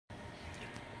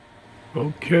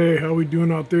Okay, how we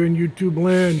doing out there in YouTube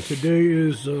land? Today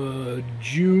is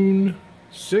June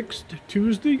 6th,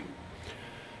 Tuesday,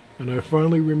 and I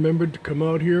finally remembered to come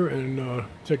out here and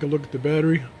take a look at the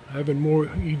battery. Having more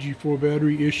EG4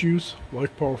 battery issues,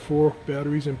 Life Power 4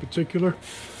 batteries in particular,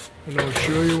 and I'll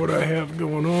show you what I have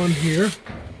going on here.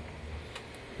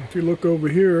 If you look over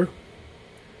here,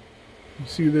 you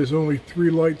see there's only 3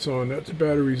 lights on. That's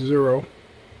battery 0.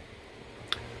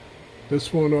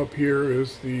 This one up here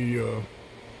is the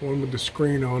one with the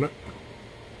screen on it,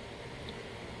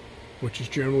 which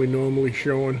is normally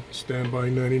showing standby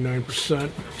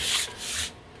 99%.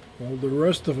 All the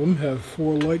rest of them have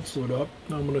 4 lights lit up.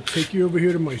 Now I'm going to take you over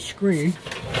here to my screen,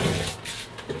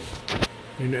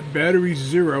 and that battery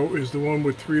 0 is the one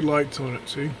with 3 lights on it.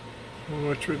 See? I'm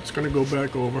not sure it's going to go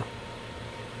back over.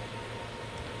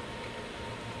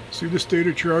 See, the state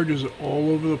of charge is all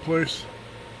over the place.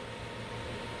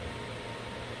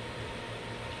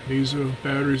 These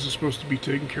batteries are supposed to be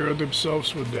taking care of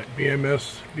themselves with that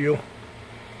BMS deal.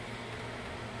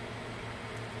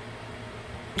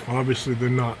 Obviously they're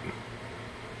not.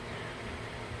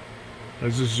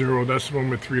 That's a 0. That's the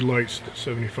one with 3 lights,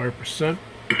 75%.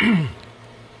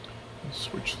 Let's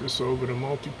switch this over to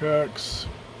multi-packs.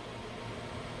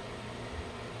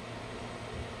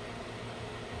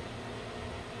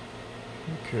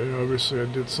 Okay, obviously I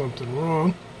did something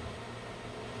wrong.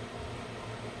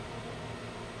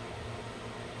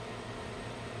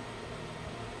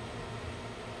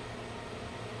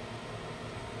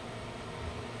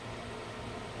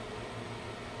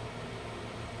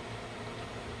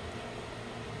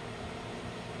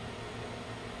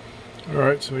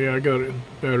 Alright, so yeah, I got it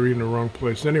battery in the wrong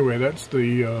place. Anyway, that's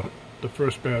the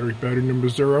first battery, battery number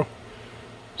 0.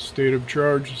 State of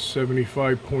charge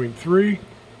 75.3,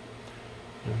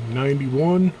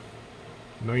 91,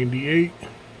 98,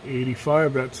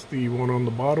 85, that's the one on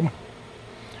the bottom.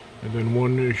 And then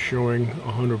one is showing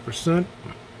 100%.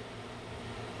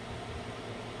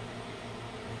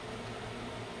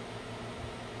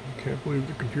 I can't believe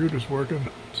the computer's working.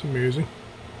 It's amazing.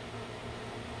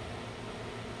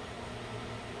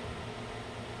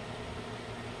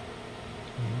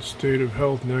 State of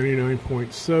health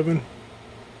 99.7,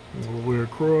 all the way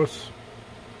across.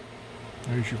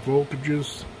 There's your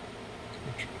voltages,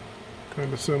 which are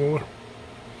kind of similar.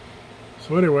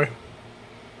 So anyway,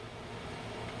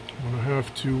 I'm going to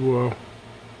have to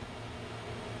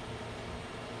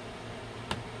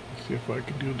see if I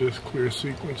can do this clear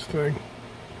sequence thing.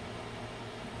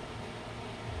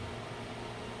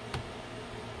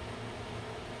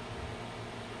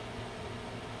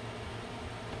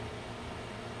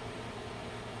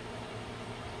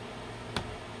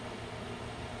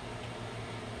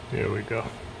 There we go.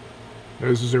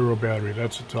 There's a 0 battery.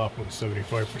 That's the top one,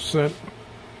 75%.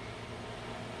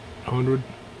 100,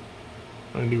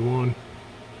 91,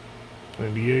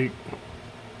 98,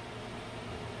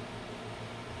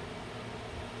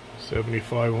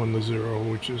 75 on the 0,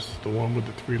 which is the one with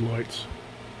the 3 lights.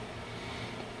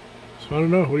 So I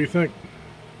don't know. What do you think?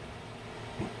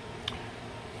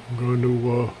 I'm going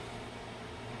to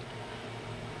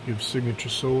give Signature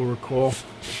Solar a call.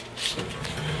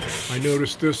 I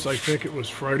noticed this, I think it was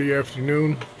Friday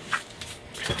afternoon.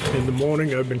 In the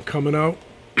morning I've been coming out,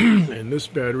 and this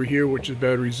battery here, which is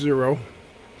battery 0,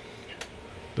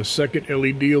 the second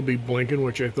LED will be blinking,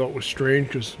 which I thought was strange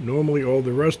because normally all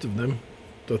the rest of them,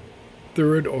 the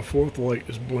 3rd or 4th light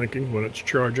is blinking when it's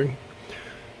charging.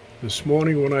 This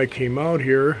morning when I came out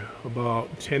here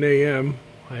about 10 a.m.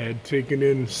 I had taken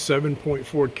in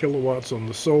 7.4 kilowatts on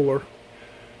the solar,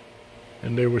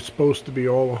 and they were supposed to be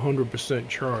all 100%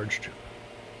 charged.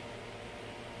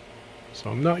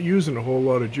 So I'm not using a whole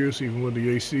lot of juice even with the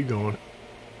AC going.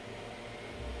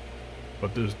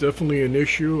 But there's definitely an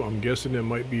issue. I'm guessing there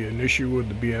might be an issue with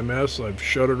the BMS. I've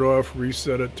shut it off,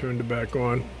 reset it, turned it back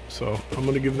on. So I'm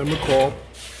going to give them a call.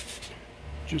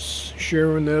 Just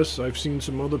sharing this. I've seen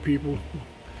some other people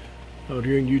out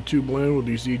here in YouTube land with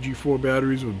these EG4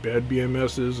 batteries with bad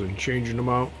BMSs and changing them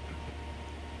out.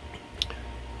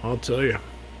 I'll tell you,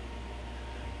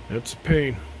 that's a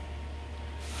pain.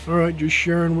 Alright, just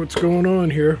sharing what's going on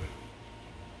here.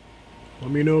 Let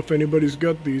me know if anybody's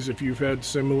got these, if you've had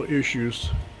similar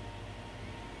issues.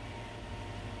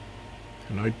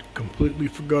 And I completely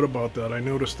forgot about that. I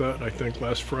noticed that, I think,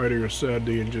 last Friday or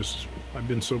Saturday, and I've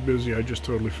been so busy, I just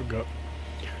totally forgot.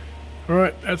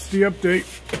 Alright, that's the update.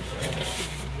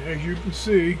 As you can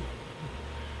see,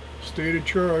 state of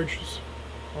charge is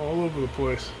all over the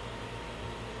place.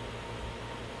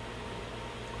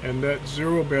 And that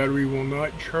 0 battery will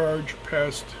not charge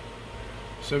past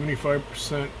 75%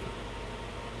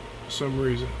 for some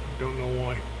reason. I don't know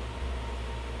why.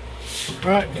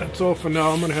 Alright, that's all for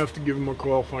now. I'm going to have to give them a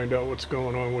call, find out what's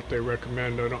going on, what they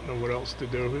recommend. I don't know what else to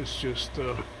do. It's just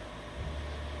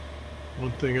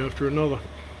one thing after another.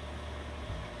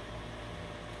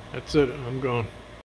 That's it. I'm gone.